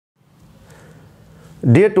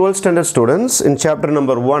Dear 12th standard students, in chapter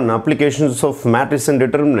number 1, applications of matrices and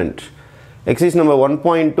determinant, exercise number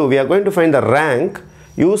 1.2, we are going to find the rank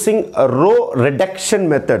using a row reduction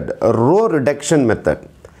method.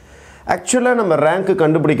 Actually, நம்ம rank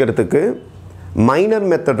கண்டுபிடிக்கிறதுக்கு minor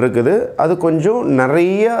method இருக்குது. அது கொஞ்சம்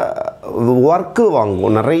நிறைய work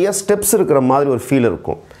வாங்கும், நிறைய steps இருக்கிற மாதிரி ஒரு feel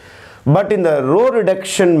இருக்கும். But in the row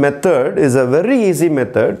reduction method is a very easy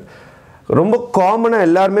method. ரொம்ப காமனா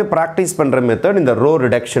எல்லாரும் பிராக்டீஸ் பண்ற மெத்தட் இந்த ரோ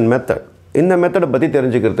ரிடக்ஷன் மெத்தட். இந்த மெத்தட பத்தி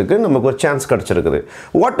தெரிஞ்சிக்கிறதுக்கு நமக்கு ஒரு சான்ஸ் கிடைச்சிருக்குது.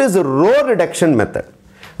 What is row reduction method?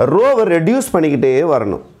 ரோவை ரெடியூஸ் பண்ணிக்கிட்டே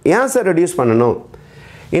வரணும். ஏன் சார் ரெடியூஸ் பண்ணணும்?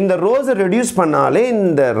 இந்த ரோஸை ரெடியூஸ் பண்ணாலே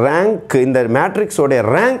இந்த ரேங்க், இந்த மேட்ரிக்ஸோட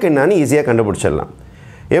ரேங்க் என்னன்னு ஈஸியாக கண்டுபிடிச்சிடலாம்.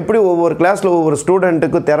 எப்படி ஒவ்வொரு கிளாஸில் ஒவ்வொரு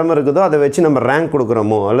ஸ்டூடெண்ட்டுக்கு திறமை இருக்குதோ அதை வச்சு நம்ம ரேங்க்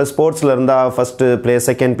கொடுக்குறோமோ, அல்ல ஸ்போர்ட்ஸில் இருந்தால் ஃபஸ்ட்டு பிளேஸ்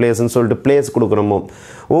செகண்ட் பிளேஸ்ன்னு சொல்லிட்டு பிளேஸ் கொடுக்குறோமோ,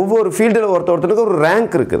 ஒவ்வொரு ஃபீல்டில் ஒருத்தருக்கு ஒரு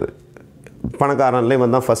ரேங்க் இருக்குது. பணக்காரன்லேயும்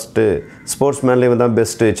வந்தால் ஃபஸ்ட்டு, ஸ்போர்ட்ஸ் மேன்லேயும் வந்தால்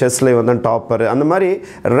பெஸ்ட்டு, செஸ்லேயும் வந்தால் டாப்பர், அந்த மாதிரி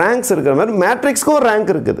ரேங்க்ஸ் இருக்கிற மாதிரி மேட்ரிக்ஸ்க்கும் ஒரு ரேங்க்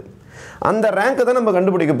இருக்குது. அந்த ரேங்க்கை தான் நம்ம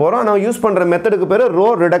கண்டுபிடிக்க போகிறோம். நான் யூஸ் பண்ணுற மெத்தடுக்கு பேர் ரோ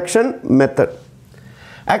ரிடக்ஷன் மெத்தட்.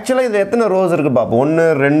 ஆக்சுவலாக இதில் எத்தனை ரோஸ் இருக்குது பார்ப்போம். 1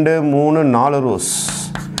 2 3 4 ரோஸ்.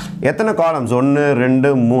 எத்தனை காலம்ஸ்? 1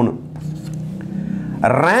 2 3.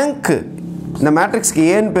 ரேங்க்கு, இந்த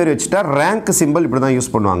மேட்ரிக்ஸ்க்கு ஏன்னு பேர் வச்சுட்டா ரேங்க் சிம்பிள் இப்படி தான்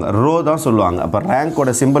யூஸ் பண்ணுவாங்க, ரோ தான் சொல்லுவாங்க. அப்போ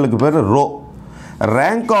ரேங்க்கோட சிம்பிளுக்கு பேர் ரோ.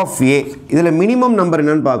 ரேங்க் ஆஃப் ஏ, இதில் மினிமம் நம்பர்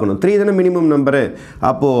என்னன்னு பார்க்கணும். 3 தானே மினிமம் நம்பரு.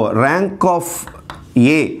 அப்போது rank of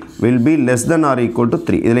A will be less than R equal to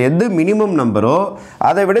 3. இதில் எது மினிமம் நம்பரோ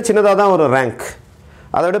அதை விட சின்னதாக தான் ஒரு ரேங்க்,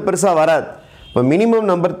 அதை விட பெருசாக வராது. இப்போ மினிமம்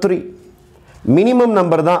நம்பர் 3, மினிமம்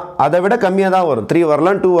நம்பர் தான், அதை விட கம்மியாக தான் வரும். 3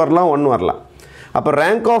 வரலாம், 2 வரலாம், 1 வரலாம். அப்போ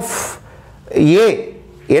ரேங்க் ஆஃப் ஏ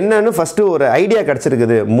என்னன்னு ஃபஸ்ட்டு ஒரு ஐடியா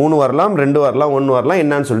கிடச்சிருக்குது. 3 வரலாம், 2 வரலாம், 1 வரலாம்,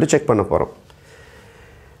 என்னன்னு சொல்லிட்டு செக் பண்ண போகிறோம்.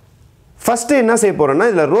 ஃபஸ்ட்டு என்ன செய்ய போகிறோன்னா,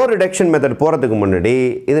 இதில் ரோ ரிடக்ஷன் மெத்தட் போகிறதுக்கு முன்னாடி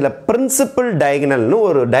இதில் பிரின்சிபல் டயகனல்னு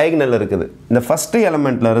ஒரு டயகனல் இருக்குது. இந்த ஃபஸ்ட்டு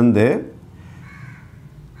எலமெண்ட்லேருந்து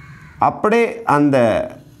அப்படியே அந்த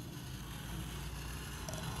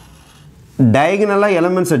டயகனலாக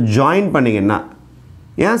எலமெண்ட்ஸை ஜாயின் பண்ணிங்கன்னா,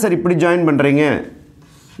 ஏன் சார் இப்படி ஜாயின் பண்ணுறீங்க?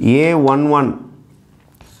 A11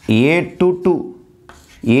 A22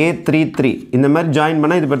 A33 இந்த மாதிரி ஜாயின்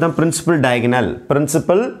பண்ணால் இது பேர் தான் principal diagonal.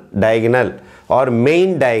 Principal diagonal R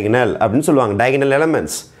main diagonal அப்படின்னு சொல்லுவாங்க. டயகனல்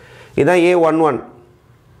எலமெண்ட்ஸ் இதுதான் A11,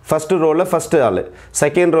 ஃபஸ்ட்டு ரோவில் ஃபஸ்ட்டு ஆள்,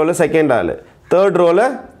 செகண்ட் ரோவில் செகண்ட் ஆள், தேர்ட் ரோவில்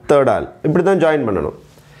தேர்ட் ஆள், இப்படி தான் ஜாயின் பண்ணணும்.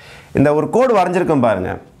 இந்த ஒரு கோடு வரைஞ்சிருக்கோம்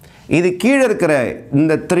பாருங்கள். இது கீழே இருக்கிற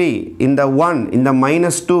இந்த 3, இந்த 1, இந்த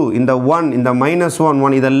 -2, இந்த 1, இந்த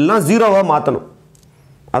 -1 இதெல்லாம் ஜீரோவாக மாற்றணும்.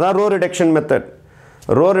 அதான் row reduction method.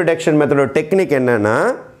 Row reduction மெத்தடோட technique என்னன்னா,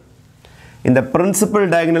 இந்த பிரின்சிபல்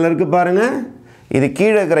டயகனல் இருக்குது பாருங்கள், இது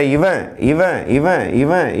கீழே இருக்கிற இவன் இவன் இவன்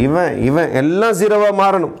இவன் இவன் இவன் எல்லாம் ஜீரோவாக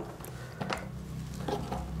மாறணும்.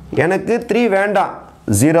 எனக்கு 3 வேண்டாம்,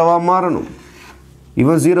 ஜீரோவாக மாறணும்.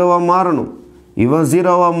 இவன் ஜீரோவாக மாறணும், இவன்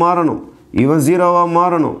ஜீரோவாக மாறணும், இவன் ஜீரோவாக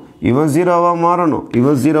மாறணும், இவன் ஜீரோவாக மாறணும்,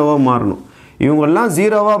 இவன் ஜீரோவாக மாறணும். இவங்கெல்லாம்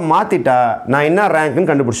ஜீரோவாக மாற்றிட்டா நான் என்ன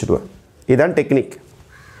ரேங்க்குன்னு கண்டுபிடிச்சிடுவேன். இதுதான் டெக்னிக்.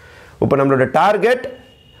 இப்போ நம்மளோட டார்கெட்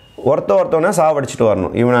ஒருத்தவனா சாவடிச்சுட்டு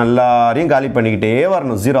வரணும். இவன் எல்லாரையும் காலி பண்ணிக்கிட்டே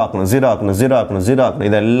வரணும். ஜீரோ ஆக்கணும், ஜீரோ ஆக்கணும், ஜீரோ ஆக்கணும், ஜீரோ ஆக்கணும்.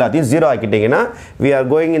 இது எல்லாத்தையும் zero ஆக்கிட்டீங்கன்னா we are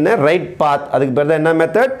going in the right path. அதுக்கு பேர் தான் என்ன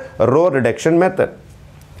method? Row reduction method.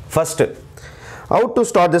 First, how to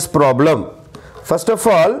start this problem? First of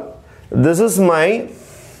all, this is my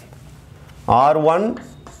R1,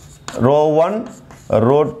 row 1,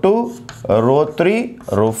 row 2, row 3,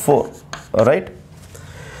 row 4. Right?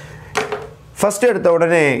 First எடுத்த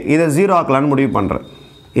உடனே இதை zero ஆக்கலான்னு முடிவு பண்ணுறேன்.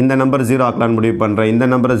 இந்த நம்பர் ஜீரோ ஆக்கலான்னு முடிவு பண்ணுறேன், இந்த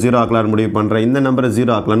நம்பரை ஜீரோ ஆக்கலான்னு முடிவு பண்ணுறேன், இந்த நம்பரை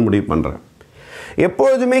ஜீரோ ஆக்கலான்னு முடிவு பண்ணுறேன்.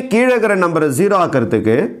 எப்பொழுதுமே கீழே இருக்கிற நம்பரை ஜீரோ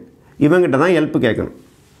ஆக்கிறதுக்கு இவங்ககிட்ட தான் ஹெல்ப் கேட்கணும்.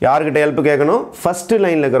 யார்கிட்ட ஹெல்ப் கேட்கணும்? ஃபஸ்ட்டு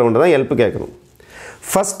லைனில் இருக்கிறவங்க தான் ஹெல்ப் கேட்கணும்.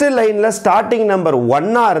 ஃபஸ்ட்டு லைனில் ஸ்டார்டிங் நம்பர்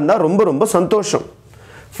 1 இருந்தால் ரொம்ப ரொம்ப சந்தோஷம்.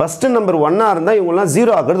 ஃபஸ்ட்டு நம்பர் 1 இருந்தால் இவங்கெல்லாம்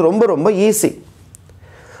ஜீரோ ஆக்கிறது ரொம்ப ரொம்ப ஈஸி.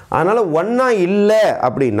 அதனால் 1 இல்லை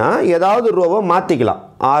அப்படின்னா ஏதாவது ரோவை மாற்றிக்கலாம்.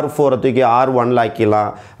 R4 தூக்கி R1 ஆக்கிக்கலாம்,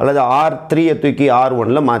 அல்லது R3 தூக்கி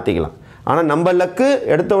R1 மாற்றிக்கலாம். ஆனால் நம்ம லக்கு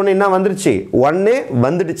எடுத்த உடனே என்ன வந்துடுச்சு? 1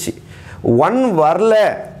 வந்துடுச்சு. 1 வரல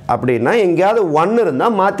அப்படின்னா எங்கேயாவது 1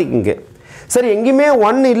 இருந்தால் மாற்றிக்குங்க. சரி, எங்கேயுமே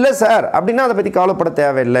 1 இல்லை சார் அப்படின்னா அதை பற்றி கவலைப்பட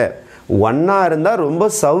தேவையில்லை. 1 இருந்தால் ரொம்ப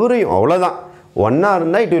சௌரியம், அவ்வளோதான். 1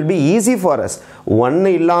 இருந்தால் it will be easy for us.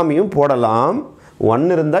 1 இல்லாமையும் போடலாம். 1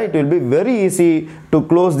 இருந்தால் it will be very easy to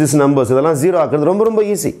close this numbers. இதெல்லாம் ஜீரோ ஆக்குறது ரொம்ப ரொம்ப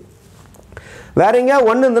ஈஸி. வேற எங்கேயாவது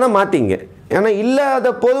 1 இருந்ததுன்னா மாற்றிங்க. ஏன்னா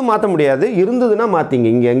இல்லாத போதும் மாற்ற முடியாது, இருந்ததுன்னா மாற்றிங்க.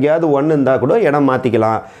 இங்கே எங்கேயாவது 1 இருந்தால் கூட இடம்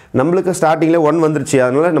மாற்றிக்கலாம். நம்மளுக்கு ஸ்டார்டிங்கில் 1 வந்துருச்சு,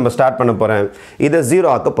 அதனால் நம்ம ஸ்டார்ட் பண்ண போகிறேன். இதை ஜீரோ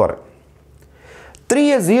ஆக்க போகிறேன்.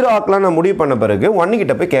 3 ஜீரோ ஆக்கலாம் நான் முடிவு பண்ண பிறகு 1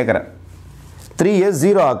 கிட்ட போய் கேட்குறேன். 3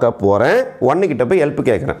 0 ஆக்க போகிறேன். 1 கிட்ட போய் ஹெல்ப்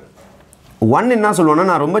கேட்குறேன். 1 என்ன சொல்லுவேன்னா,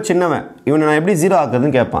 நான் ரொம்ப சின்னவன், இவனை நான் எப்படி 0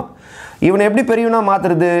 ஆக்குறதுன்னு கேட்பான். இவனை எப்படி பெரியவனா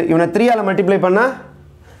மாற்றுறது? இவனை 3ஆல் மல்டிப்ளை பண்ணால்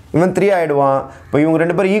இவன் 3 ஆகிடுவான். இப்போ இவங்க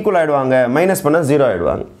 2 பேரும் ஈக்குவல் ஆகிடுவாங்க. மைனஸ் பண்ணால் 0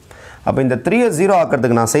 ஆகிடுவாங்க. அப்போ இந்த 3 0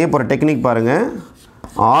 ஆக்கிறதுக்கு நான் செய்ய போகிற டெக்னிக் பாருங்கள்.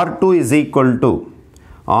 R2 is equal to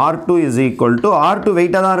R2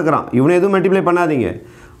 வெயிட்டாக தான் இருக்கிறான். இவனை எதுவும் மல்டிப்ளை பண்ணாதீங்க.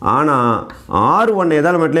 ஆனால் R1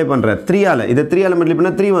 எதால் மல்டிப்ளை பண்ணுறேன்? 3ஆல். இதை 3ஆல் மல்டிப்ளை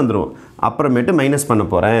பண்ணால் 3 வந்துடும். அப்புறமேட்டு மைனஸ் பண்ண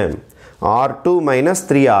போகிறேன். R2 minus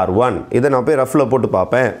 3R1. இதை நான் போய் ரஃபில் போட்டு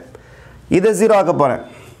பார்ப்பேன். இதை 0 ஆக்க போகிறேன்.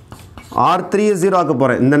 R3 0 ஆக்க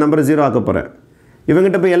போகிறேன். இந்த நம்பரை 0 ஆக்க போகிறேன்.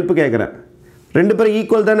 இவங்ககிட்ட போய் ஹெல்ப் கேட்குறேன். 2 பேரும்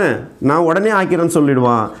ஈக்குவல் தானே, நான் உடனே ஆக்கிறேன்னு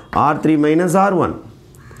சொல்லிடுவான். R3 minus R1.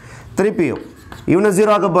 திருப்பியும் இவனை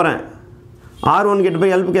 0 ஆக்க போகிறேன். R1 கிட்ட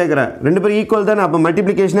போய் ஹெல்ப் கேட்குறேன். 2 பேரும் ஈக்குவல் தானே, அப்போ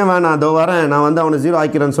மல்டிப்ளிகேஷனே வேணாம், அதோ வரேன், நான் வந்து அவனை 0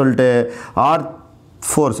 ஆக்கிறேன்னு சொல்லிட்டு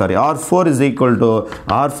R4 is equal to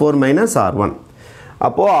R4 minus R1.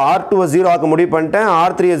 அப்போது R2 0 ஆக்க முடிவு பண்ணிட்டேன்,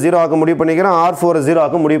 R3 0 ஆக்க முடிவு பண்ணிக்கிறேன், R4 0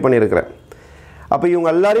 ஆக்க முடிவு பண்ணியிருக்கிறேன். அப்போ இவங்க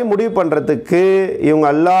எல்லாரையும் முடிவு பண்ணுறதுக்கு, இவங்க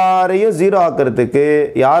எல்லாரையும் 0 ஆக்கிறதுக்கு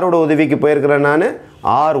யாரோட உதவிக்கு போயிருக்கிறேன்? நான்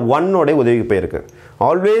R1ஓட உதவிக்கு போயிருக்கேன்.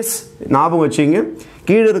 ஆல்வேஸ் ஞாபகம் வச்சிங்க,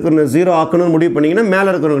 கீழே இருக்கிற 0 ஆக்கணும்னு முடிவு பண்ணிங்கன்னா மேலே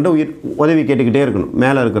இருக்கிறவங்கிட்ட உதவி கேட்டுக்கிட்டே இருக்கணும்.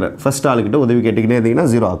 மேலே இருக்கிற ஃபஸ்ட் ஆளுக்கிட்ட உதவி கேட்டுக்கிட்டே இருந்தீங்கன்னா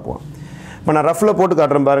 0 ஆக்குவோம். இப்போ நான் ரஃபில் போட்டு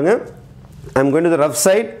காட்டுறேன் பாருங்கள். I'm going to the rough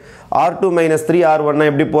side. R2 minus 3R1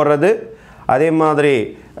 எப்படி போடுறது, அதே மாதிரி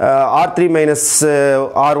R3 minus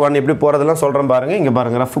R1 எப்படி போகிறதெல்லாம் சொல்கிறேன் பாருங்கள். இங்கே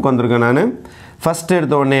பாருங்கள், ரஃபுக்கு வந்திருக்கேன் நான். ஃபஸ்ட்டு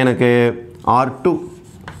எடுத்த உடனே எனக்கு R2.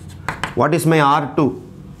 What is my R2?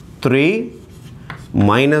 3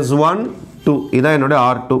 minus 1 2. இதான் என்னோட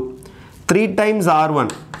R2. 3 times R1.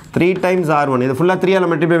 இது ஃபுல்லாக 3ஆல்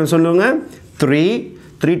மல்டிப்ளை பண்ணி சொல்லுங்க. 3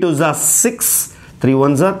 2s are 6, 3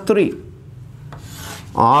 1s are 3.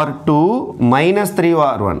 R2 minus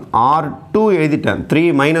 3R1. R2 எழுதிட்டேன். 3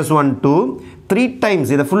 minus 1 2. 3 times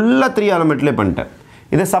இதை ஃபுல்லாக 3ஆல் மல்டிப்ளை பண்ணிட்டேன்.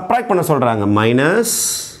 இதை சப்ராக்ட் பண்ண சொல்கிறாங்க.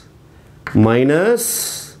 மைனஸ்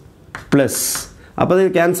ப்ளஸ், அப்போ தான்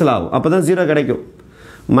இது கேன்சல் ஆகும், அப்போ தான் 0 கிடைக்கும்.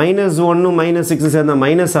 -1 -6 சேர்ந்தால்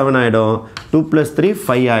 -7 ஆகிடும். 2 + 3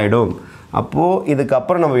 5 ஆகிடும். அப்போது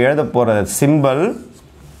இதுக்கப்புறம் நம்ம எழுத போகிற சிம்பிள்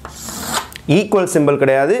ஈக்குவல் சிம்பிள்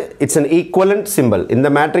கிடையாது, இட்ஸ் அன் ஈக்குவலண்ட் சிம்பிள். இந்த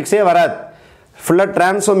மேட்ரிக்ஸே வராது, ஃபுல்லாக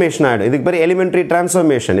ட்ரான்ஸ்ஃபர்மேஷன் ஆகிடும். இதுக்கு பேர் எலிமெண்ட்ரி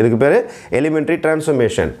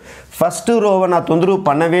ட்ரான்ஸ்ஃபர்மேஷன். ஃபஸ்ட்டு ரோவை நான் தொந்தரவு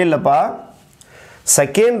பண்ணவே இல்லைப்பா,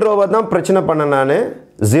 செகண்ட் ரோவை தான் பிரச்சனை பண்ணேன் நான்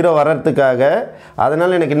 0 வர்றதுக்காக.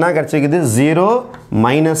 அதனால் எனக்கு என்ன கிடச்சிக்குது? 0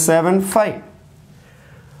 -7 5.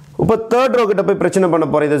 இப்போ தேர்ட் ரோ கிட்ட போய் பிரச்சனை பண்ண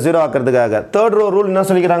போகிறேன் இதை 0 ஆக்கிறதுக்காக. தேர்ட் ரோ ரூல் என்ன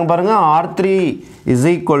சொல்லிக்கிறாங்க பாருங்க. R3 is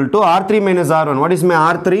equal to R3 minus R1. What is my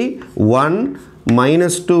R3? 1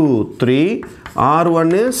 minus 2 3.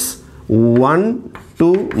 R1 is 1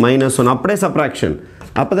 2 minus 1. அப்படியே சப்ராக்ஷன்,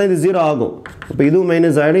 அப்போ தான் இது 0 ஆகும். இப்போ இதுவும்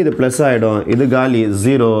மைனஸ் ஆகிடும், இது ப்ளஸ் ஆகிடும், இது காலி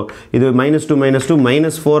 0. இது -2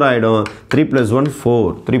 -4 ஆகிடும். 3 + 1 4.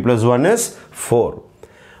 3 + 1 is 4.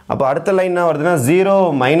 அப்போ அடுத்த லைன் என்ன வருதுன்னா 0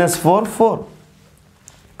 -4 4.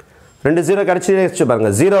 2 0 கிடச்சி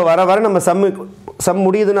பாருங்க. 0 வர நம்ம சம்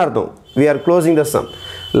முடியுதுன்னு அர்த்தம். we are closing the sum.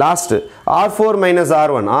 Last R4 minus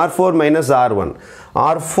R1.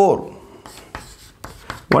 R4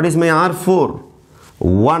 what is my R4?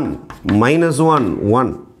 1 minus 1 1.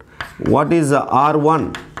 What is R1?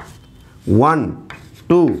 1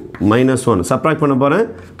 2 minus 1. subtract பண்ண போகிறேன்.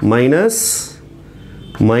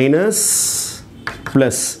 மைனஸ்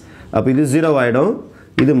ப்ளஸ், அப்போ இது 0 ஆகிடும்,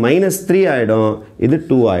 இது -3 ஆகிடும், இது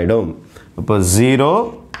 2 ஆகிடும். அப்போ 0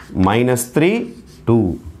 -3 2.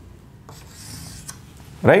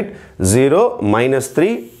 ரைட், 0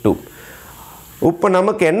 -3 2. இப்போ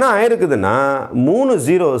நமக்கு என்ன ஆயிருக்குதுன்னா 3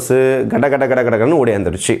 ஜீரோஸு கடன்னு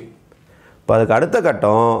ஓடியாந்துருச்சு. இப்போ அதுக்கு அடுத்த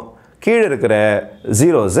கட்டம் கீழே இருக்கிற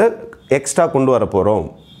ஜீரோஸை எக்ஸ்ட்ரா கொண்டு வர போகிறோம்.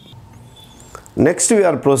 Next we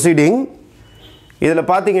are proceeding. இதில்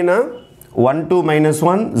பார்த்தீங்கன்னா 1 2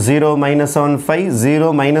 -1 0 -7 5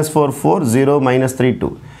 0 -4 4 0 -3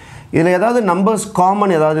 2. இதில் ஏதாவது நம்பர்ஸ்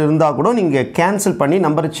காமன் ஏதாவது இருந்தால் கூட நீங்கள் கேன்சல் பண்ணி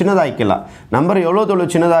நம்பரை சின்னதாக்கிக்கலாம். நம்பர் எவ்வளோ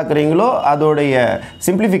சின்னதாக்குறீங்களோ அதோடைய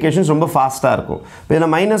சிம்பிளிஃபிகேஷன்ஸ் ரொம்ப ஃபாஸ்ட்டாக இருக்கும். இப்போ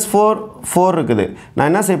இதில் -4 4 இருக்குது. நான்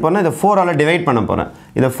என்ன செய்ய போகிறேன்னா இதை 4ஆல்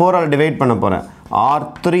டிவைட் பண்ண போகிறேன்.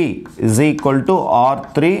 R3 is equal to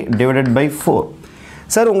R3 divided by 4.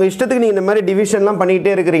 Sir உங்கள் இஷ்டத்துக்கு நீங்கள் இந்த மாதிரி டிவிஷன்லாம்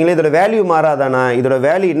பண்ணிக்கிட்டே இருக்கிறீங்களே, இதோட வேல்யூ மாறாதானா? இதோட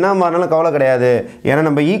வேல்யூ என்ன மாறினாலும் கவலை கிடையாது, ஏன்னா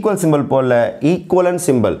நம்ம ஈக்குவல் சிம்பிள் போடல, equivalent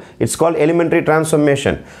simple. It's called elementary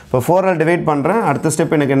transformation. இப்போ 4ஆல் டிவைட் பண்ணுறேன். அடுத்த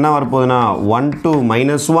ஸ்டெப் எனக்கு என்ன வரப்போகுதுன்னா 1 2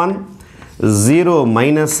 -1 0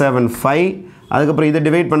 -7 5. அதுக்கப்புறம் இதை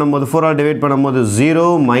டிவைட் பண்ணும்போது 4ஆல் டிவைட் பண்ணும்போது 0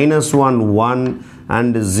 -1 1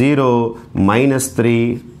 அண்ட் 0 -3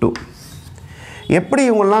 2. எப்படி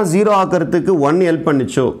இவங்கெல்லாம் 0 ஆக்கிறதுக்கு 1 ஹெல்ப்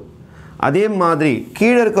பண்ணிச்சோ அதே மாதிரி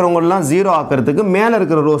கீழே இருக்கிறவங்கலாம் 0 ஆக்கிறதுக்கு மேலே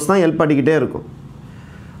இருக்கிற ரோஸ் தான் ஹெல்ப் பண்ணிக்கிட்டே இருக்கும்.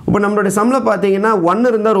 இப்போ நம்மளுடைய சம்மில் பார்த்தீங்கன்னா 1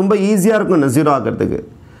 இருந்தால் ரொம்ப ஈஸியாக இருக்கும் இந்த 0 ஆக்கிறதுக்கு.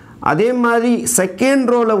 அதே மாதிரி செகண்ட்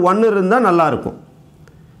ரோவில் 1 இருந்தால் நல்லாயிருக்கும்,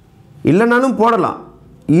 இல்லைனாலும் போடலாம்,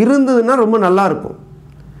 இருந்ததுன்னா ரொம்ப நல்லாயிருக்கும்.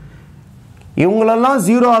 இவங்களெல்லாம்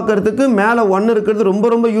 0 ஆக்கிறதுக்கு மேலே 1 இருக்கிறது ரொம்ப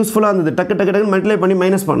ரொம்ப யூஸ்ஃபுல்லாக இருந்தது. டக்கு டக்கு டக்குன்னு மல்டிப்ளை பண்ணி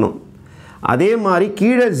மைனஸ் பண்ணோம். அதே மாதிரி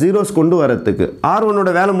கீழே ஜீரோஸ் கொண்டு வரத்துக்கு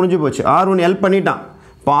R1ஓட வேலை முடிஞ்சு போச்சு. R1 ஹெல்ப் பண்ணிட்டான்.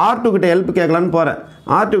 இப்போ R2 கிட்ட ஹெல்ப் கேட்கலான்னு போகிறேன்.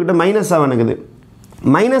 R2 கிட்ட -7 இருக்குது.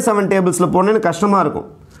 -7 டேபிள்ஸில் போனேன்னு கஷ்டமாக இருக்கும்.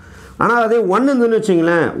 ஆனால் அதே 1 இருந்துன்னு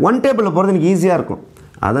வச்சிங்களேன், 1 டேபிளில் போகிறது எனக்கு ஈஸியாக இருக்கும்.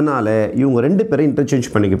 அதனால் இவங்க 2 பேரும் இன்டர்சேஞ்ச்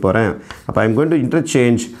பண்ணிக்க போகிறேன். அப்போ I'm going to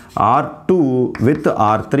interchange R2 with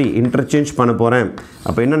R3 interchange பண்ண போகிறேன்.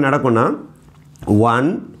 அப்போ என்ன நடக்கும்னா 1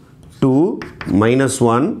 2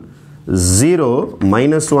 -1 0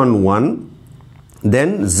 -1 1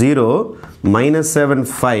 then 0 -7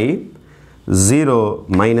 5 0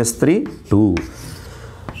 -3 2.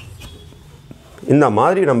 இந்த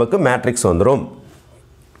மாதிரி நமக்கு மேட்ரிக்ஸ் வந்துடும்.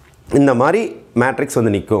 இந்த மாதிரி மேட்ரிக்ஸ்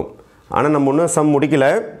வந்து நிற்கும். ஆனால் நம்ம இன்னும் சம் முடிக்கல.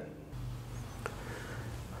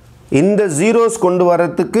 இந்த ஜீரோஸ் கொண்டு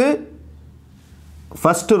வரத்துக்கு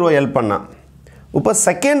ஃபஸ்ட்டு ரோ ஹெல்ப் பண்ணான். இப்போ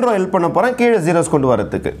செகண்ட் ரோ ஹெல்ப் பண்ண போகிறேன் கீழே ஜீரோஸ் கொண்டு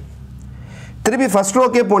வரத்துக்கு. திருப்பி ஃபஸ்ட்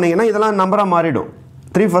ரோக்கே போனீங்கன்னா இதெல்லாம் நம்பராக மாறிடும்.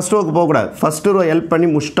 திருப்பி ஃபஸ்ட் ரோக்கு போகக்கூடாது. ஃபஸ்ட்டு ரோ ஹெல்ப் பண்ணி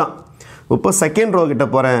முடிச்சிட்டான். இப்போ செகண்ட் ரோ கிட்ட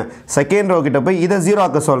போகிறேன். செகண்ட் ரோ கிட்ட போய் இதை 0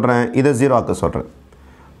 ஆக்க சொல்கிறேன், இதை 0 ஆக்க சொல்கிறேன்.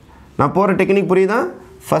 நான் போகிற டெக்னிக் புரியுதா?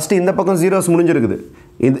 ஃபஸ்ட்டு இந்த பக்கம் ஜீரோஸ் முடிஞ்சிருக்குது,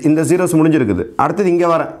 இந்த ஜீரோஸ் முடிஞ்சிருக்குது. அடுத்தது இங்கே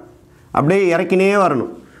வரேன், அப்படியே இறக்கினே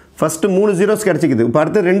வரணும். First 3 zeros கிடச்சிக்குது. இப்போ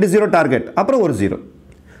அடுத்து 2 0 டார்கெட், அப்புறம் ஒரு 0.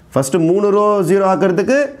 ஃபஸ்ட்டு 3 ரோ 0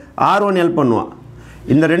 ஆக்கிறதுக்கு R1 ஹெல்ப் பண்ணுவான்.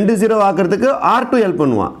 இந்த 2 0 ஆக்கிறதுக்கு R2 ஹெல்ப்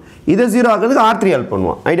பண்ணுவான். இதை 0 ஆக்கிறதுக்கு R3 ஹெல்ப்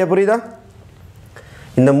பண்ணுவான். ஐடியா புரியுதா?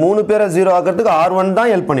 இந்த 3 பேரை 0 ஆக்கிறதுக்கு R1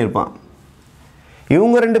 தான் ஹெல்ப் பண்ணியிருப்பான்.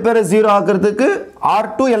 இவங்க 2 பேரை 0 ஆக்கிறதுக்கு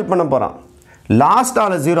R2 ஹெல்ப் பண்ண போகிறான். லாஸ்ட்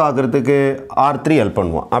ஆளை 0 ஆக்கிறதுக்கு R3 ஹெல்ப்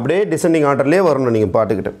பண்ணுவான். அப்படியே டிசெண்டிங் ஆர்டர்லேயே வரணும் நீங்கள்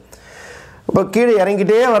பாட்டுக்கிட்டு. இப்போ கீழே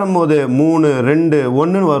இறங்கிட்டே வரும்போது 3 2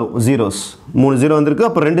 1 வரும் ஜீரோஸ். 3 0 வந்திருக்கு,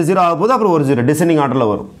 அப்புறம் 2 0 ஆக போது, அப்புறம் ஒரு 0 டிசெண்டிங்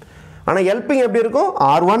ஆர்டரில் வரும். ஆனால் ஹெல்ப்பிங் எப்படி இருக்கும்?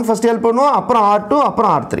 R1 ஃபஸ்ட் ஹெல்ப் பண்ணுவோம், அப்புறம் R2,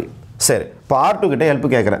 அப்புறம் R3. சரி, இப்போ R2 கிட்டே ஹெல்ப்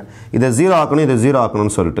கேட்குறேன். இதை 0 ஆக்கணும், இதை 0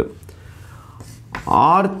 ஆக்கணும்னு சொல்லிட்டு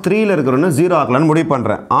R3யில் இருக்கிறவன்னு 0 ஆக்கலான்னு முடிவு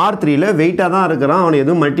பண்ணுறேன். R3யில் வெயிட்டாக தான் இருக்கிறான், அவனை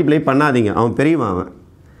எதுவும் மல்டிப்ளை பண்ணாதீங்க, அவன் பெரியவன் அவன்.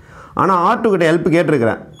 ஆனால் R2 கிட்ட ஹெல்ப்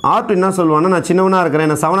கேட்டிருக்கிறேன். R2 என்ன சொல்லுவான்னா, நான் சின்னவனாக இருக்கிறேன்,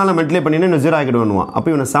 நான் 7ஆல் மல்டிப்ளை பண்ணினா இன்னும் 0 ஆக்கிடுவானுவான். அப்போ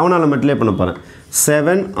இவனை 7ஆல் மல்டிப்ளை பண்ண போகிறேன்.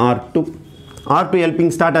 7 R2. R2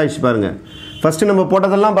 ஹெல்ப்பிங் ஸ்டார்ட் ஆகிடுச்சு பாருங்கள். ஃபஸ்ட்டு நம்ம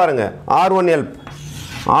போட்டதெல்லாம் பாருங்கள். R1 help,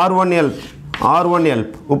 R1 help, R1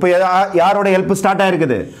 help. இப்போ யாரோட ஹெல்ப் ஸ்டார்ட்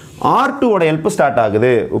ஆகிருக்குது? R2ஓட ஹெல்ப் ஸ்டார்ட்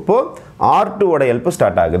ஆகுது. இப்போது R2ஓட ஹெல்ப்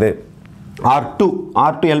ஸ்டார்ட் ஆகுது.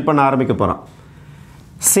 R2 ஹெல்ப் பண்ண ஆரம்பிக்க போகிறான்.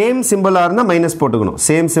 சேம் சிம்பிளாக இருந்தால் மைனஸ் போட்டுக்கணும்,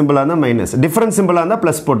 சேம் சிம்பிளாக இருந்தால் மைனஸ், டிஃப்ரெண்ட் சிம்பிளாக இருந்தால்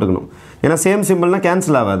ப்ளஸ் போட்டுக்கணும். ஏன்னா சேம் சிம்பிள்னால்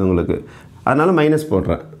கேன்சல் ஆகாது உங்களுக்கு, அதனால் மைனஸ்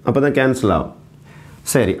போடுறேன், அப்போ தான் கேன்சல் ஆகும்.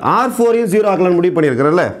 சரி, R4ஐயும் 0 ஆக்கலான்னு முடிவு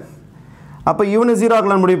பண்ணியிருக்கிறேன்ல, அப்போ இவனை 0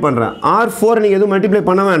 ஆக்கலான்னு முடிவு பண்ணுறேன். R4 நீங்கள் எதுவும் மல்டிப்ளை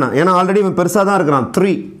பண்ண வேணாம், ஏன்னா ஆல்ரெடி இவன் பெருசாக தான் இருக்கிறான்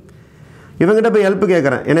 3. இவங்ககிட்ட போய் ஹெல்ப்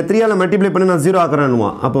கேட்குறேன், என்னை 3ஆல் மல்டிப்ளை பண்ணி நான் 0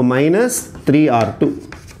 ஆக்குறேன்னுவான். அப்போ -3R2.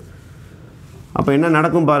 அப்போ என்ன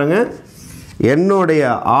நடக்கும் பாருங்கள், என்னுடைய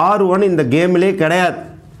R1 இந்த கேமிலே கிடையாது.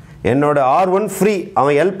 என்னோட R1 ஃப்ரீ,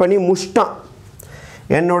 அவன் ஹெல்ப் பண்ணி முடிச்சிட்டான்.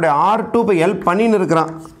 என்னோட R2 இப்போ ஹெல்ப் பண்ணின்னு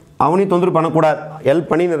இருக்கிறான், அவனையும் தொந்தரவு பண்ணக்கூடாது, ஹெல்ப்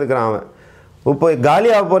பண்ணின்னு இருக்கிறான் அவன். இப்போ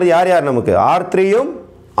காலியாக போகிறது யார் யார்? நமக்கு R3யும்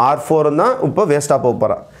R4ம் தான் இப்போ வேஸ்ட்டாக போக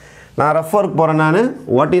போகிறான். நான் ரஃப் ஒர்க் போகிறேன். நான்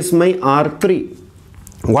what is my R3?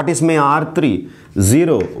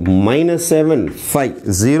 0 -7 5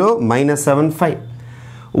 0 -7 5.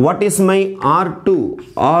 What is my R2?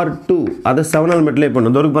 அதை 7ஆல் மல்டிப்ளை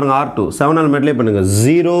பண்ணுங்க. தூரம் பாருங்க, R2 7ஆல் மல்டிப்ளை பண்ணுங்க.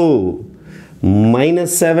 0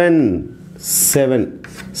 -7 7.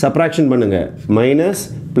 சப்ராக்ஷன் பண்ணுங்க, மைனஸ்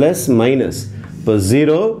ப்ளஸ் மைனஸ். இப்போ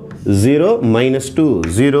 0 0 -2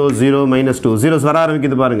 0 0 -2 ஜீரோஸ் வர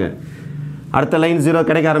ஆரம்பிக்குது பாருங்க. அடுத்த லைன் 0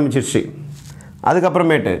 கிடைக்க ஆரம்பிச்சிருச்சு.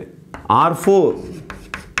 அதுக்கப்புறமேட்டு R4.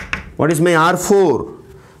 What is my R4?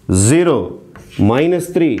 0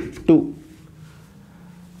 -3 2.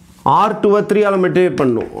 R2 3ஆல் multiply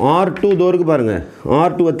பண்ணணும். R2 தோருக்கு பாருங்கள்,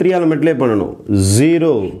 R2 3ஆல் மல்டிப்ளை பண்ணணும்.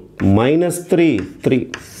 0 -3 3.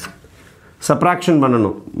 சப்ராக்ஷன்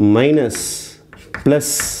பண்ணணும், மைனஸ்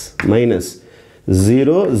ப்ளஸ் மைனஸ்.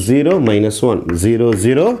 0 0 -1 0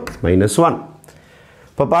 0 -1.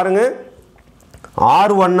 இப்போ பாருங்கள்,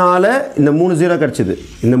 R1ஆல் இந்த 3 0 கிடச்சிது.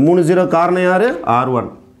 இந்த 3 0 காரணம் யார்? R1.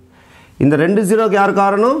 இந்த 2 0க்கு யார்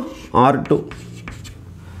காரணம்? R2.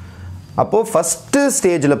 அப்போது ஃபஸ்ட்டு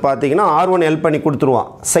ஸ்டேஜில் பார்த்தீங்கன்னா R1 ஹெல்ப் பண்ணி கொடுத்துருவான்.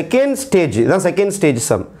 செகண்ட் ஸ்டேஜ் தான் செகண்ட் ஸ்டேஜ்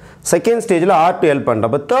சம். செகண்ட் ஸ்டேஜில் R2 ஹெல்ப் பண்ணுறோம்.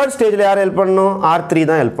 அப்போ தேர்ட் ஸ்டேஜில் யார் ஹெல்ப் பண்ணணும்? R3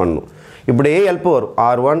 தான் ஹெல்ப் பண்ணணும். இப்படியே ஹெல்ப் வரும்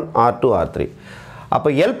R1 R2 R3 அப்போ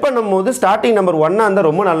ஹெல்ப் பண்ணும்போது ஸ்டார்டிங் நம்பர் 1 இருந்தால்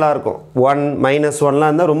ரொம்ப நல்லாயிருக்கும் 1 -1லாம்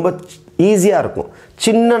இருந்தால் ரொம்ப ஈஸியாக இருக்கும்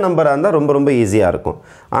சின்ன நம்பராக இருந்தால் ரொம்ப ரொம்ப ஈஸியாக இருக்கும்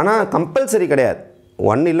ஆனால் கம்பல்சரி கிடையாது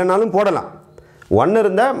 1 இல்லைனாலும் போடலாம் 1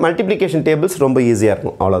 இருந்தால் மல்டிப்ளிகேஷன் டேபிள்ஸ் ரொம்ப ஈஸியாக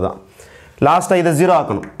இருக்கும் அவ்வளோதான் லாஸ்ட்டாக இதை 0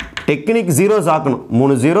 ஆக்கணும் டெக்னிக் ஜீரோஸ் ஆக்கணும்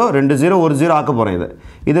 3 0 2 0 1 0 ஆக்க போகிறேன்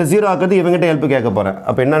இதை 0 ஆக்கிறது இவங்ககிட்ட ஹெல்ப் கேட்க போகிறேன்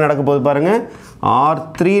அப்போ என்ன நடக்க போகுது பாருங்கள்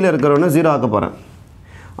R3யில் இருக்கிறவனை 0 ஆக்க போகிறேன்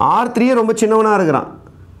R3 ரொம்ப சின்னவனாக இருக்கிறான்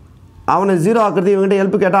அவனை 0 ஆக்கிறது இவங்ககிட்ட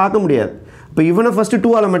ஹெல்ப் கேட்டால் ஆக்க முடியாது இப்போ இவனை ஃபஸ்ட்டு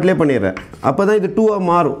 2ஆல் மல்டிப்ளை பண்ணிடுறேன் அப்போ தான் இது 2ஆக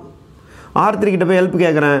மாறும் R3 கிட்ட போய் ஹெல்ப்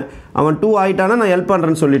கேட்குறேன் அவன் 2 ஆகிட்டானா நான் ஹெல்ப்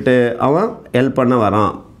பண்ணுறேன்னு சொல்லிட்டு அவன் ஹெல்ப் பண்ண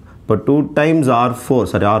வரான் இப்போ 2 times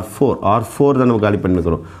R4 தான் நம்ம காலி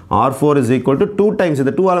பண்ணிக்கிறோம் R4 is equal to 2 times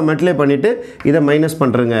இதை 2ஆல் மல்டிப்ளை பண்ணிவிட்டு இதை மைனஸ்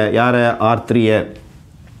பண்ணுறேங்க யாரை R3-ஐ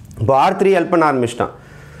இப்போ R3 ஹெல்ப் பண்ண ஆரம்பிச்சிட்டான்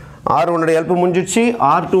R1 ஹெல்ப் முடிஞ்சிடுச்சு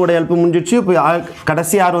R2 ஹெல்ப் முடிஞ்சிடுச்சு இப்போ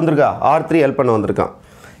கடைசி R வந்திருக்கா R3 ஹெல்ப் பண்ண வந்திருக்கான்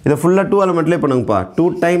இதை ஃபுல்லாக 2ஆல் மல்டிப்ளை பண்ணுங்கப்பா 2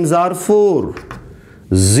 times R4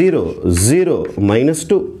 0 0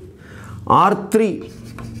 -2 R3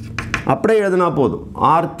 அப்படியே எழுதுனா போதும்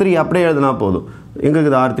R3 அப்படியே எழுதுனா போதும் எங்கே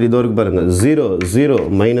இருக்குது R3 இதோ இருக்கு பாருங்கள் 0 0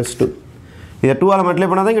 -2 இதை 2ஆல் மல்டிப்ளை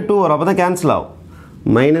பண்ணால் தான் இங்கே 2 வரும் அப்போ தான் கேன்சல் ஆகும்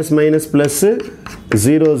minus minus plus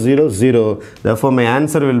 0 0 0 therefore my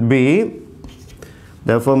answer will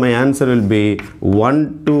be 1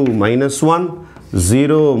 2 -1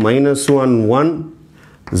 0 -1 1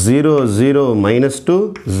 0 0 -2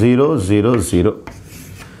 0 0 0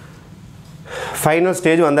 final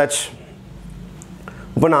stage வந்தாச்சு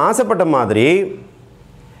இப்போ நான் ஆசைப்பட்ட மாதிரி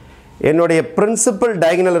என்னுடைய பிரின்சிபல்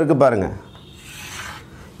டயகனல் இருக்குது பாருங்கள்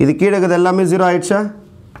இது கீழே இருக்கிறது எல்லாமே 0 ஆயிடுச்சா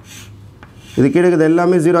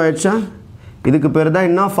இதுக்கு பேர் தான்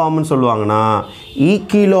என்ன ஃபார்ம்னு சொல்லுவாங்கன்னா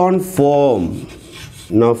ஈக்கிலான் ஃபார்ம்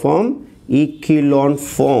என்ன ஃபார்ம் ஈக்கிலான்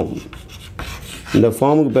ஃபார்ம் இந்த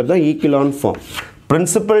ஃபார்முக்கு பேர் தான் ஈக்கிலான் ஃபார்ம்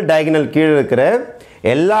பிரின்சிபல் டயகனல் கீழே இருக்கிற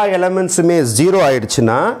எல்லா எலமெண்ட்ஸுமே 0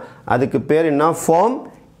 ஆயிடுச்சுன்னா அதுக்கு பேர் என்ன ஃபார்ம்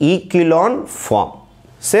ஈக்கிலான் ஃபார்ம்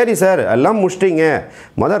சரி சார் எல்லாம் முடிச்சிட்டிங்க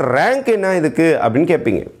முதல் ரேங்க் என்ன இதுக்கு அப்படின்னு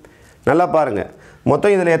கேட்பீங்க நல்லா பாருங்கள்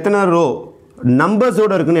மொத்தம் இதில் எத்தனை ரோ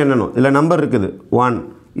நம்பர்ஸோடு இருக்குன்னு எண்ணணும் இதில் நம்பர் இருக்குது 1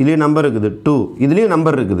 இதுலேயும் நம்பர் இருக்குது 2 இதுலேயும்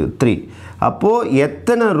நம்பர் இருக்குது 3 அப்போது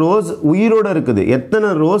எத்தனை ரோஸ் உயிரோடு இருக்குது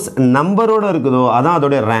எத்தனை ரோஸ் நம்பரோடு இருக்குதோ அதான்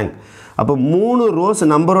அதோடைய ரேங்க் அப்போ 3 ரோஸ்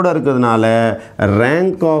நம்பரோடு இருக்கிறதுனால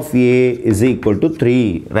rank of A is equal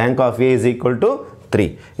to 3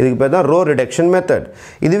 இதுக்கு பேர் தான் ரோ ரிடக்ஷன் மெத்தட்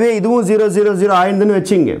இதுவே இதுவும் 0 0 0 ஆயிருந்துன்னு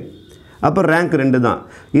வச்சிங்க அப்போ ரேங்க் 2 தான்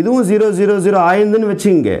இதுவும் 0 0 0 ஆயிருந்துன்னு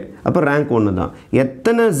வச்சிங்க அப்போ ரேங்க் 1 தான்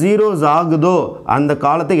எத்தனை ஜீரோஸ் ஆகுதோ அந்த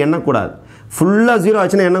காலத்தை எண்ணக்கூடாது ஃபுல்லாக 0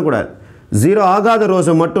 ஆச்சுன்னா எண்ணக்கூடாது 0 ஆகாத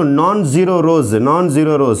ரோஸை மட்டும் நான் ஜீரோ ரோஸ்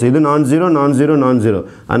இது நான் ஜீரோ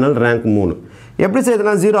அதனால் ரேங்க் 3 எப்படி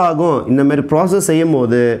செய்யலாம் 0 ஆகும் இந்த மாதிரி ப்ராசஸ் செய்யும்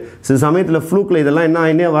போது சில சமயத்தில் ஃப்ளூக்கில் இதெல்லாம் என்ன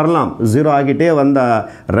ஆகிட்டே வரலாம் 0 ஆகிட்டே வந்தால்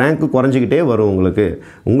ரேங்க்கு குறைஞ்சிக்கிட்டே வரும்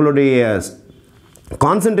உங்களுடைய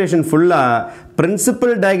கான்சன்ட்ரேஷன் ஃபுல்லாக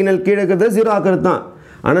பிரின்சிபல் டயகனல் கீழே இருக்கிறத 0 ஆக்கிறது தான்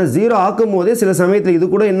ஆனால் 0 ஆக்கும் போதே சில சமயத்தில் இது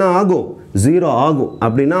கூட என்ன ஆகும் 0 ஆகும்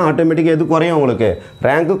அப்படின்னா ஆட்டோமேட்டிக்காக எது குறையும் உங்களுக்கு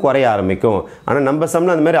ரேங்க்கு குறைய ஆரம்பிக்கும் ஆனால் நம்ம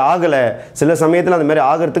சம்மில் அந்த மாதிரி ஆகலை சில சமயத்தில் அந்த மாதிரி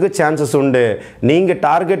ஆகிறதுக்கு சான்சஸ் உண்டு நீங்கள்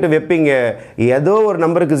டார்கெட் வைப்பீங்க ஏதோ ஒரு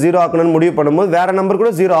நம்பருக்கு 0 ஆக்கணும்னு முடிவு பண்ணும்போது வேறு நம்பர்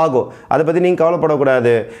கூட 0 ஆகும் அதை பற்றி நீங்கள்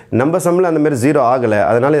கவலைப்படக்கூடாது நம்ம சம்மில் அந்த மாதிரி 0 ஆகலை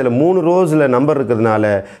அதனால் இதில் 3 ரோஸில் நம்பர்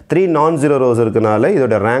இருக்கிறதுனால 3 நான் ஜீரோ ரோஸ் இருக்கிறதுனால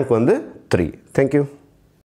இதோட ரேங்க் வந்து 3 தேங்க்யூ